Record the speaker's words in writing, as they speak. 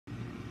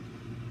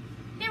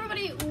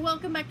everybody,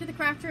 welcome back to the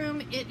craft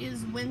room. It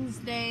is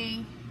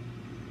Wednesday,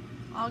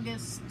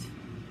 August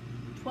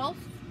 12th?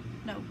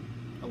 No,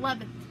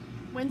 11th.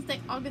 Wednesday,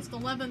 August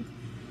 11th.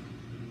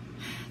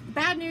 The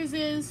bad news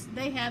is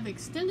they have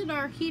extended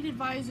our heat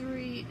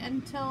advisory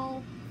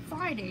until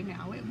Friday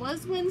now. It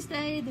was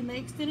Wednesday, then they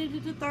extended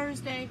it to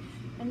Thursday,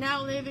 and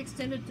now they've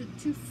extended it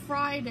to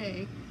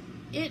Friday.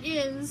 It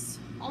is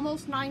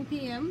almost 9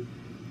 p.m.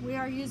 We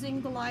are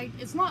using the light.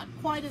 It's not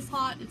quite as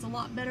hot. It's a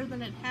lot better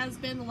than it has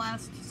been the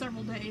last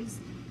several days.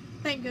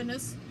 Thank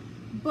goodness.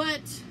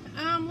 But,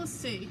 let's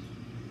see.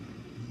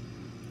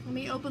 Let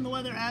me open the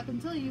weather app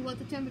and tell you what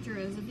the temperature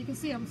is. If you can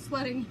see, I'm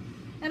sweating.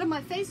 And if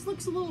my face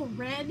looks a little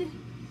red,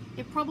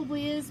 it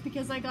probably is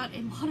because I got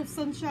a lot of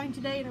sunshine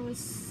today and it was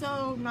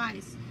so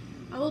nice.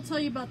 I will tell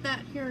you about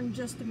that here in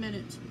just a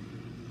minute.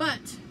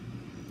 But,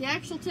 the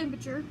actual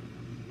temperature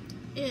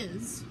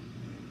is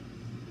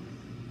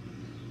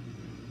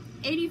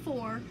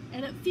 84,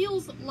 and it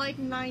feels like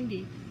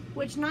 90,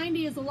 which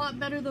 90 is a lot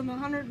better than the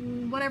 100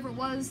 and whatever it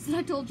was that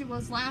I told you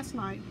was last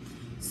night.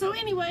 So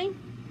anyway,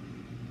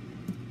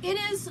 it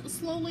is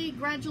slowly,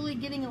 gradually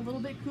getting a little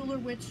bit cooler,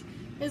 which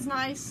is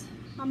nice.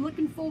 I'm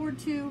looking forward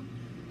to,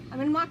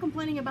 I'm not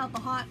complaining about the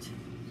hot,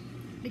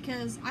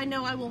 because I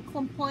know I will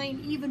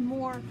complain even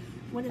more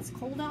when it's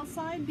cold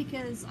outside,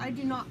 because I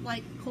do not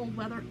like cold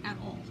weather at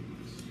all.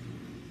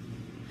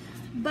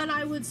 But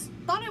I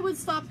thought I would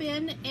stop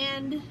in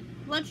and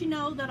let you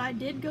know that I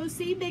did go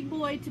see Big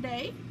Boy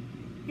today.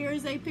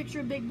 Here's a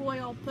picture of Big Boy.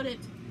 I'll put it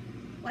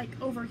like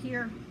over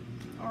here,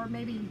 or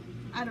maybe,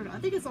 I don't know, I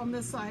think it's on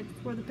this side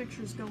where the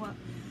pictures go up.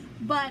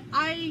 But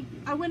I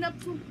went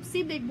up to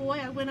see Big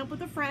Boy. I went up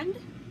with a friend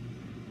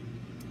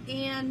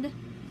and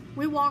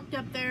we walked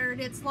up there,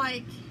 and it's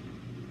like,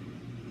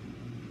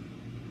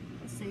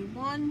 let's see,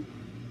 1,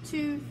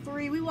 2,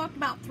 3, we walked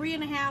about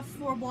 3.5,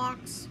 4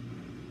 blocks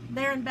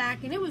there and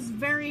back, and it was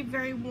very,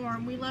 very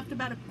warm. We left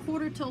about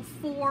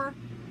 4:45.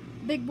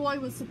 Big Boy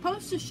was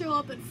supposed to show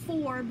up at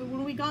 4, but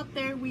when we got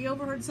there, we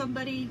overheard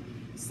somebody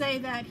say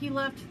that he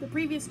left the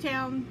previous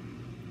town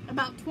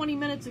about 20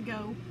 minutes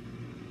ago.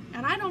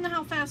 And I don't know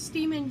how fast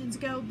steam engines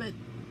go, but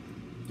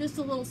just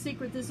a little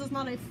secret, this is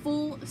not a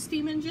full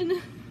steam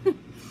engine.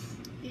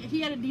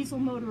 He had a diesel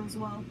motor as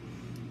well.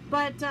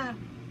 But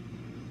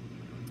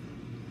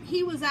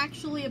he was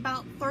actually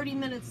about 30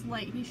 minutes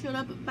late. He showed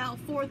up at about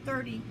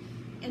 4:30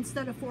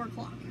 instead of 4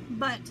 o'clock.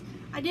 But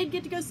I did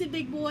get to go see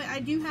Big Boy. I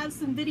do have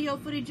some video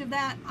footage of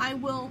that. I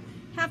will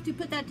have to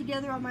put that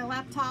together on my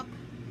laptop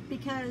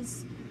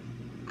because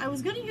I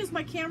was going to use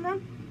my camera.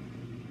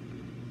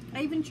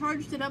 I even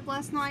charged it up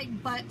last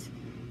night, but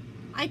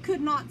I could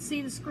not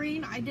see the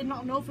screen. I did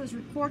not know if it was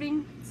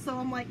recording, so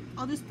I'm like,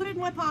 I'll just put it in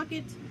my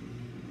pocket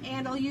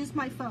and I'll use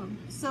my phone.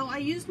 So I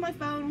used my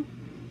phone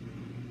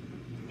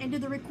and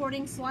did the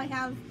recording, so I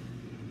have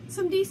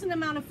some decent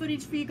amount of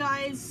footage for you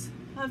guys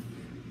of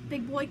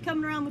Big Boy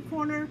coming around the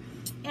corner.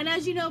 And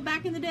as you know,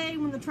 back in the day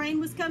when the train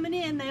was coming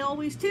in, they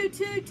always toot,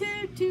 toot,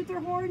 toot, toot their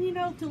horn, you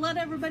know, to let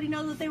everybody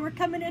know that they were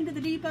coming into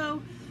the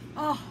depot.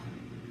 Oh,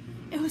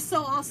 it was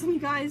so awesome, you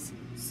guys.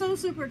 So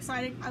super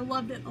exciting. I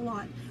loved it a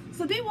lot.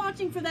 So be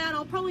watching for that.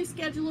 I'll probably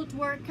schedule it to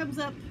where it comes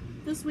up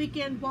this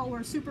weekend while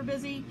we're super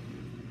busy.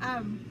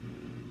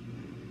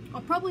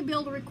 I'll probably be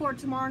able to record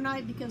tomorrow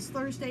night because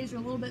Thursdays are a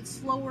little bit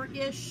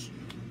slower-ish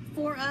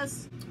for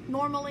us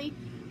normally.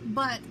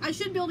 But I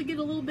should be able to get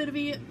a little bit of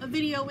a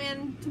video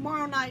in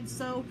tomorrow night,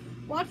 so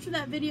watch for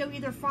that video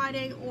either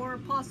Friday or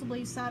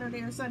possibly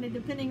Saturday or Sunday,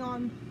 depending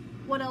on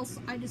what else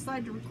I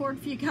decide to record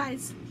for you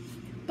guys.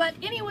 But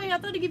anyway, I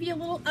thought I'd give you a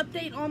little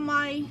update on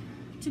my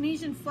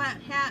Tunisian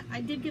flat hat. I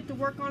did get to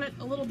work on it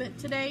a little bit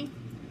today.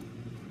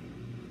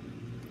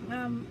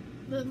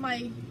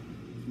 My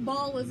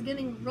ball is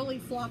getting really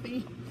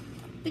floppy.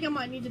 I think I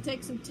might need to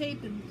take some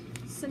tape and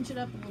cinch it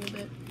up a little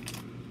bit.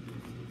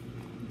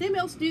 Did anybody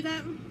else do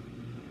that?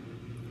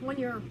 When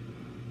your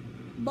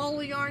ball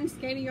of yarn,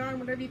 skein yarn,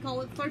 whatever you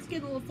call it, starts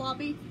getting a little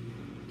floppy,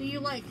 do you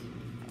like,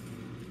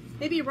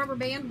 maybe a rubber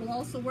band will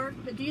also work,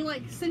 but do you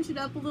like cinch it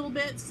up a little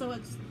bit so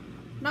it's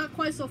not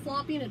quite so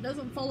floppy and it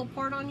doesn't fall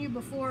apart on you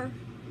before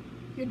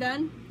you're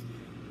done?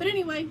 But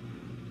anyway,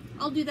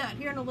 I'll do that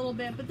here in a little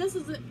bit. But this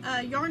is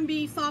a Yarn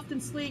Bee Soft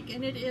and Sleek,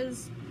 and it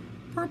is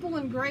purple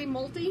and gray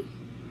multi.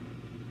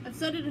 I've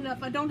said it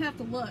enough, I don't have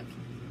to look.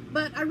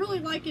 But I really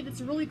like it,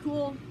 it's really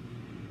cool.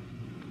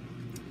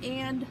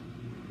 And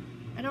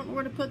I don't know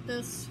where to put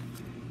this.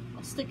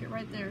 I'll stick it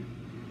right there.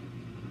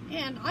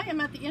 And I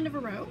am at the end of a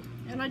row,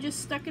 and I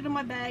just stuck it in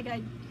my bag.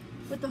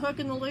 With the hook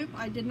and the loop,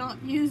 I did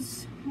not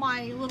use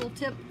my little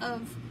tip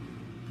of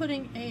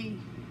putting a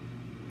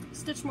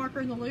stitch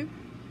marker in the loop,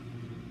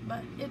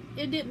 but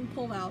it didn't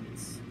pull out.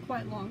 It's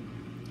quite long.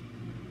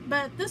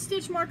 But this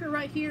stitch marker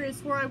right here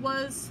is where I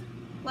was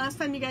last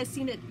time you guys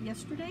seen it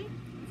yesterday,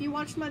 if you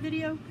watched my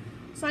video.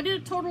 So I did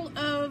a total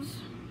of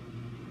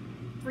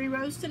 3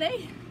 rows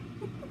today.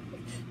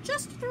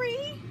 Just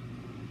 3,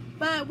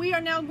 but we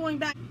are now going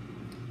back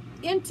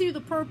into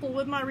the purple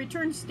with my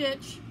return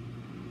stitch.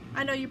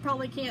 I know you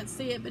probably can't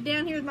see it, but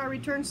down here is my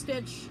return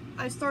stitch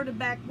I started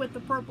back with the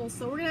purple.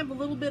 So we're gonna have a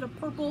little bit of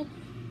purple,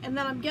 and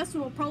then I'm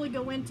guessing we'll probably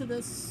go into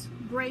this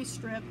gray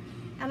strip.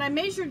 And I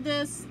measured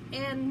this,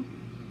 and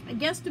I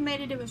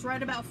guesstimated it was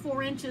right about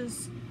 4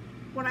 inches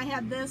when I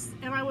had this,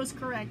 and I was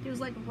correct. It was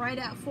like right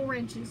at 4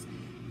 inches.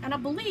 And I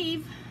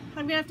believe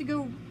I'm gonna have to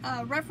go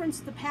reference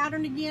the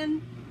pattern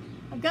again.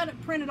 I've got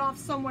it printed off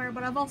somewhere,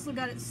 but I've also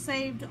got it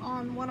saved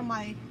on one of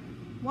my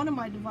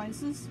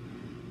devices.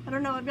 I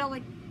don't know, I've got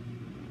like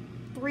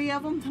 3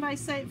 of them that I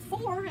saved,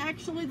 4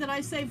 actually, that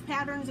I save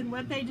patterns and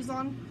web pages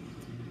on.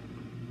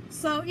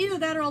 So either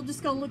that or I'll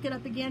just go look it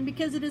up again,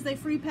 because it is a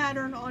free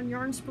pattern on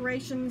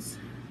Yarnspirations.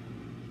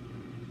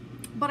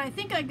 But I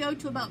think I go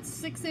to about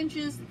 6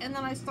 inches and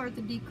then I start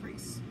the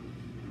decrease.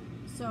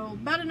 So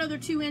about another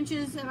 2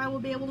 inches and I will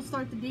be able to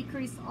start the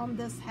decrease on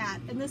this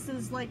hat. And this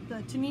is like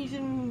the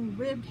Tunisian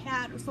ribbed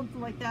hat or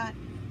something like that.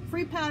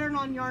 Free pattern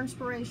on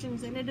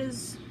Yarnspirations, and it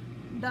is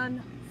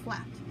done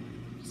flat.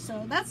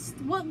 So that's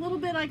what little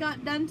bit I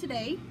got done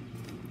today,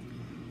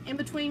 in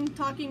between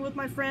talking with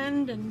my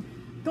friend and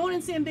going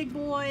and seeing Big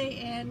Boy,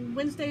 and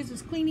Wednesdays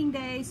is cleaning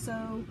day,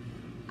 so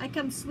I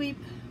come sweep,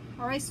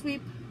 or I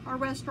sweep our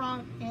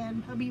restaurant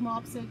and hubby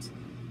mops it,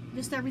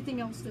 just everything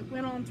else that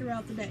went on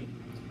throughout the day.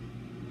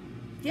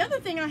 The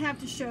other thing I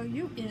have to show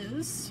you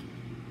is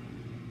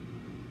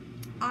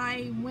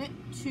I went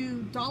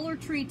to Dollar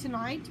Tree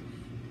tonight.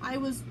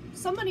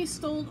 Somebody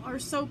stole our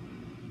soap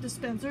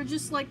dispenser,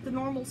 just like the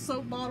normal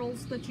soap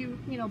bottles that you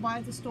buy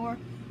at the store.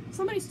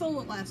 Somebody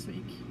stole it last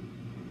week.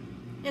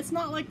 It's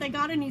not like they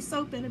got any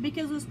soap in it,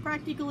 because it was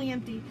practically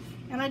empty,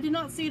 and I did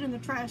not see it in the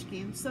trash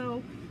can,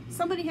 so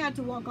somebody had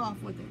to walk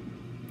off with it.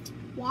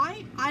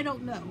 Why? I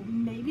don't know.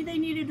 Maybe they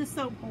needed a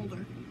soap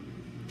holder.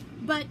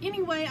 But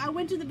anyway, I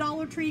went to the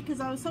Dollar Tree because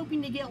I was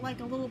hoping to get like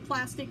a little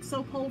plastic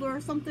soap holder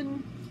or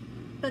something,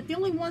 but the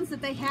only ones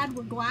that they had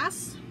were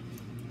glass,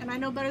 and I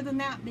know better than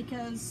that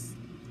because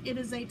it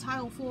is a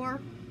tile floor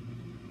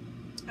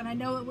and I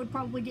know it would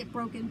probably get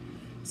broken.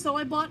 So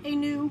I bought a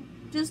new,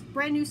 just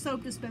brand new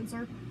soap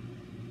dispenser,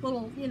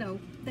 little,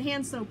 the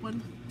hand soap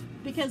one,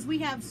 because we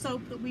have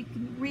soap that we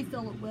can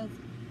refill it with.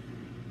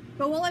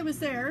 But while I was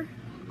there,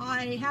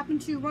 I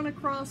happened to run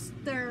across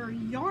their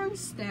yarn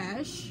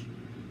stash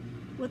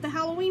with the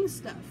Halloween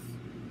stuff.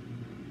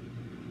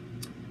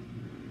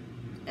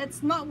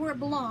 It's not where it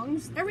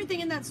belongs. Everything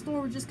in that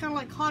store was just kind of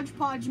like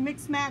hodgepodge,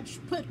 mix match,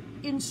 put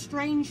in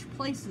strange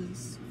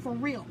places, for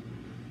real.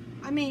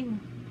 I mean,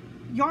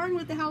 yarn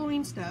with the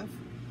Halloween stuff.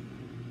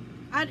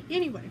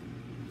 Anyway,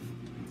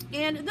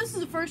 and this is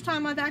the first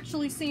time I've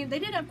actually seen, they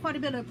did have quite a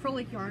bit of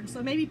acrylic yarn,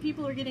 so maybe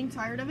people are getting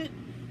tired of it.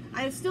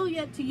 I have still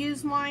yet to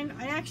use mine.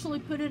 I actually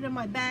put it in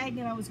my bag,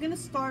 and I was going to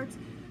start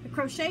a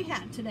crochet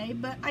hat today,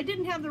 but I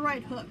didn't have the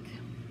right hook.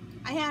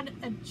 I had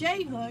a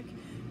J hook,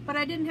 but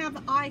I didn't have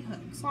the I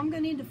hook, so I'm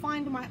going to need to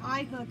find my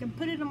I hook and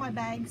put it in my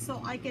bag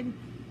so I can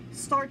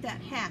start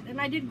that hat. And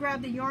I did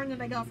grab the yarn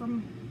that I got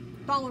from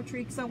Dollar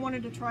Tree because I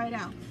wanted to try it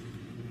out.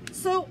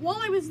 So while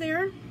I was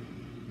there,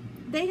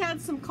 they had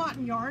some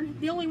cotton yarn.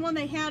 The only one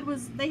they had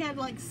was, they had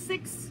like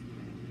six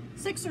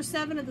or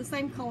seven of the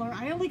same color.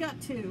 I only got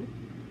 2.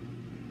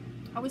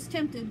 I was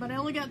tempted, but I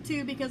only got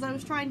 2 because I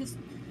was trying to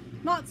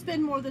not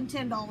spend more than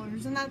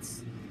 $10, and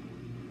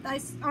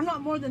or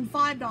not more than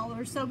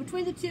 $5. So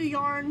between the 2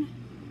 yarn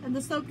and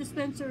the soap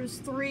dispenser is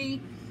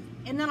 3,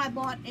 and then I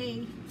bought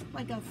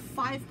like a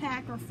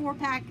 5-pack or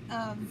 4-pack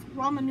of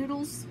ramen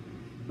noodles,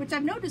 which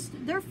I've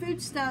noticed their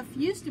food stuff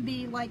used to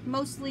be like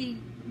mostly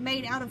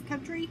made out of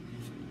country,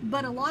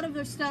 but a lot of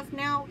their stuff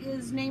now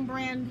is name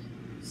brand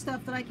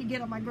stuff that I could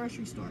get at my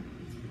grocery store.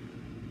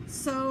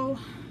 So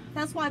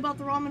that's why I bought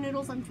the ramen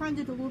noodles. I'm trying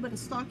to do a little bit of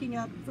stocking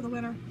up for the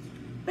winter.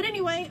 But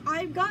anyway,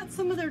 I've got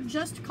some of their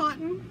Just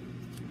Cotton,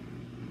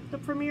 the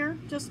Premier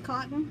Just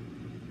Cotton,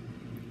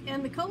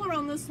 and the color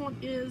on this one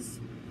is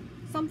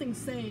something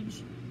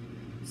sage.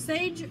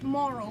 Sage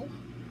Marl.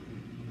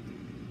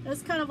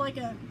 It's kind of like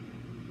a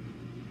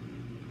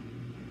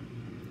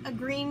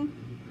green.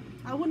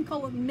 I wouldn't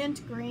call it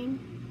mint green.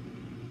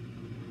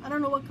 I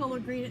don't know what color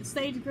green. It's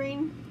sage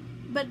green,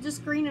 but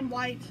just green and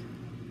white.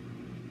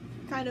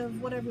 Kind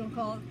of whatever you want to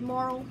call it.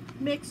 Marl,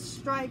 mixed,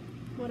 stripe,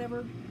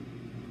 whatever.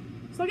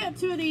 So I got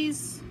 2 of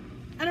these.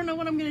 I don't know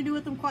what I'm going to do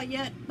with them quite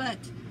yet, but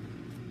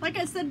like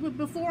I said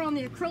before on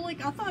the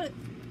acrylic, I thought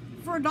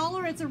for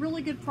 $1 it's a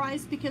really good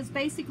price, because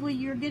basically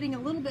you're getting a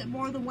little bit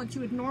more than what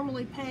you would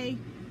normally pay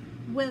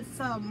with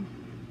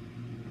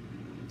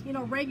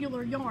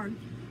regular yarn.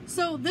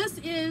 So this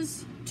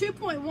is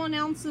 2.1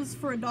 ounces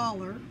for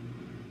 $1,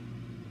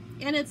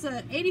 and it's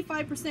a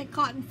 85%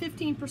 cotton,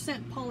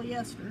 15%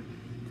 polyester,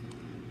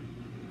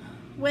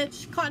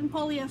 which cotton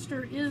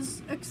polyester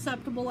is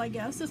acceptable, I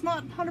guess. It's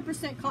not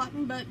 100%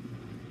 cotton, but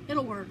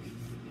it'll work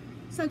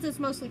since it's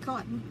mostly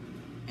cotton.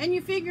 And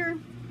you figure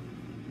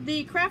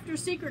the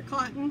Crafter's Secret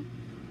cotton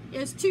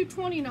is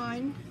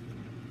 $2.29,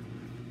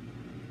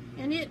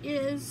 and it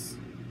is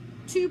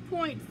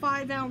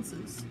 2.5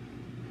 ounces.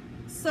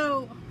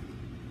 So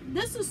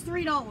this is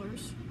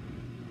 $3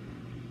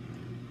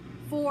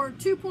 for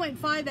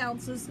 2.5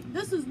 ounces.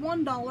 This is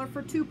 $1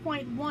 for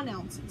 2.1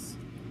 ounces.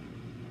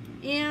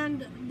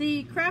 And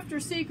the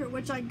Crafter Secret,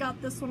 which I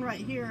got this one right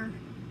here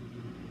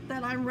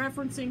that I'm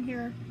referencing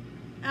here,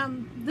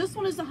 this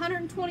one is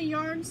 120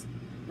 yards,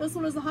 this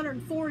one is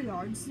 104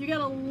 yards. You got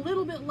a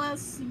little bit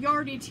less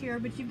yardage here,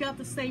 but you've got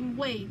the same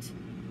weight.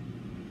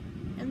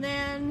 And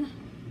then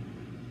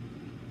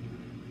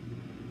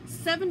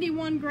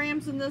 71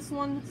 grams in this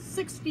one,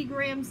 60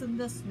 grams in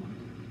this one.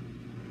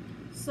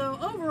 So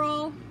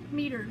overall,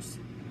 meters.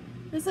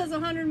 This has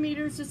 100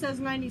 meters, this has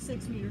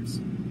 96 meters.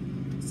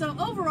 So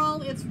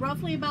overall, it's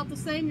roughly about the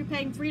same. You're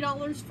paying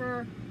 $3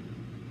 for,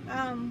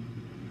 I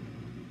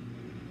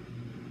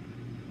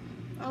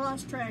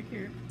lost track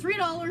here.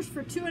 $3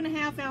 for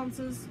 2.5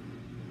 ounces,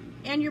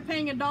 and you're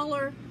paying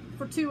 $1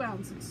 for 2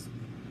 ounces.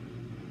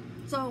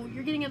 So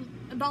you're getting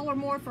 $1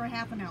 more for a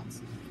half an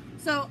ounce.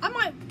 So I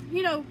might,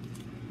 you know,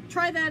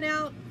 try that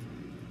out.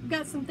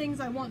 Got some things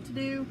I want to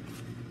do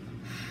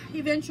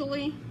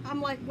eventually.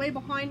 I'm like way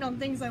behind on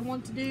things I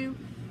want to do.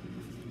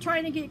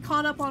 Trying to get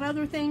caught up on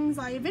other things.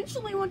 I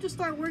eventually want to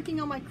start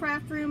working on my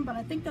craft room, but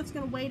I think that's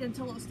going to wait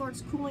until it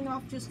starts cooling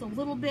off just a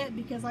little bit,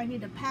 because I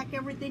need to pack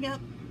everything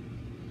up,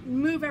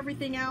 move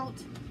everything out,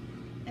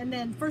 and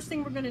then first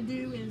thing we're going to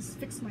do is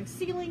fix my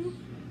ceiling,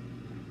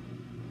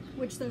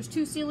 which there's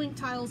 2 ceiling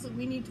tiles that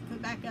we need to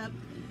put back up,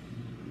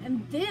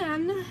 and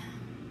then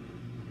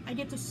I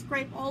get to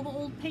scrape all the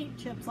old paint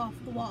chips off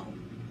the wall.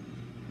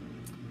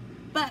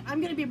 But I'm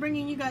going to be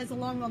bringing you guys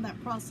along on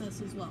that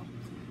process as well.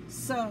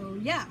 So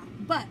yeah,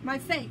 but my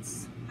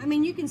face, I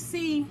mean, you can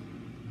see,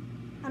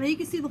 I know you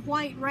can see the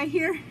white right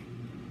here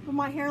on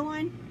my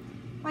hairline.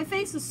 My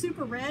face is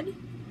super red.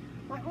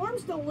 My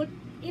arms don't look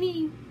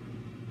any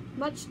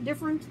much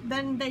different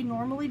than they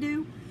normally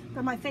do,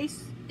 but my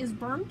face is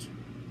burnt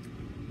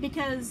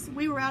because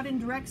we were out in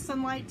direct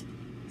sunlight,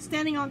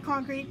 standing on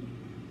concrete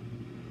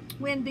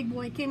when Big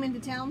Boy came into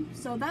town.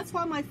 So that's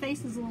why my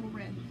face is a little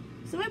red.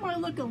 So it might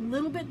look a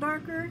little bit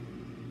darker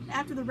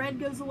after the red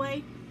goes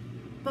away,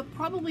 but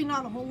probably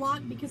not a whole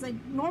lot, because I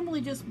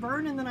normally just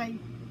burn and then I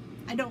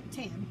don't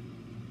tan.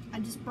 I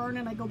just burn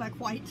and I go back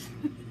white.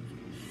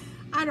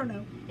 I don't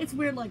know. It's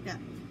weird like that.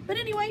 But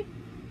anyway,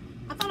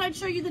 I thought I'd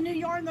show you the new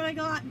yarn that I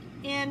got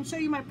and show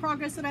you my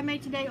progress that I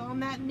made today on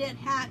that knit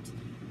hat.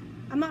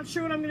 I'm not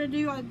sure what I'm going to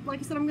do.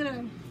 Like I said, I'm going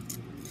to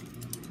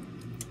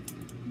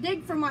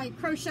dig for my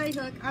crochet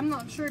hook. I'm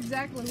not sure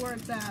exactly where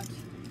it's at.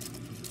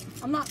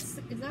 I'm not, is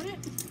that it?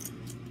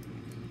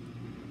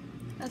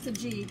 That's a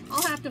G.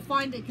 I'll have to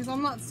find it because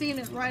I'm not seeing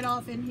it right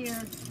off in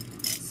here.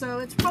 So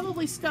it's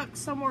probably stuck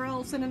somewhere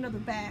else in another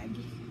bag.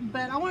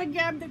 But I want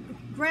to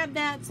grab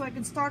that so I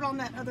can start on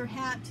that other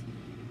hat,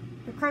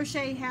 the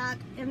crochet hat,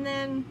 and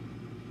then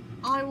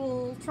I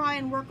will try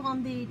and work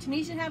on the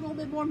Tunisian hat a little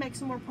bit more, make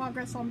some more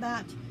progress on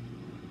that.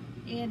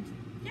 And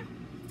yeah,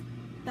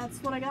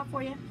 that's what I got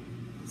for you.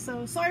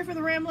 So sorry for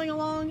the rambling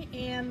along,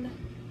 and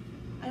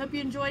I hope you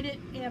enjoyed it,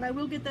 and I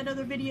will get that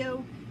other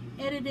video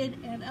edited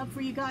and up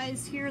for you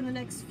guys here in the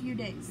next few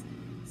days.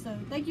 So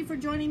thank you for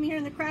joining me here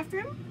in the craft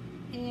room,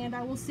 and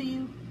I will see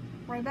you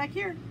right back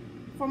here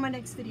for my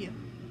next video.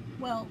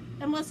 Well,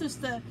 unless it's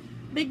the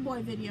Big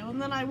Boy video,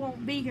 and then I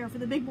won't be here for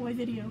the Big Boy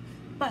video,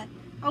 but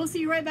I will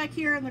see you right back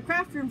here in the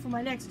craft room for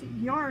my next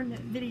yarn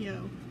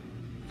video.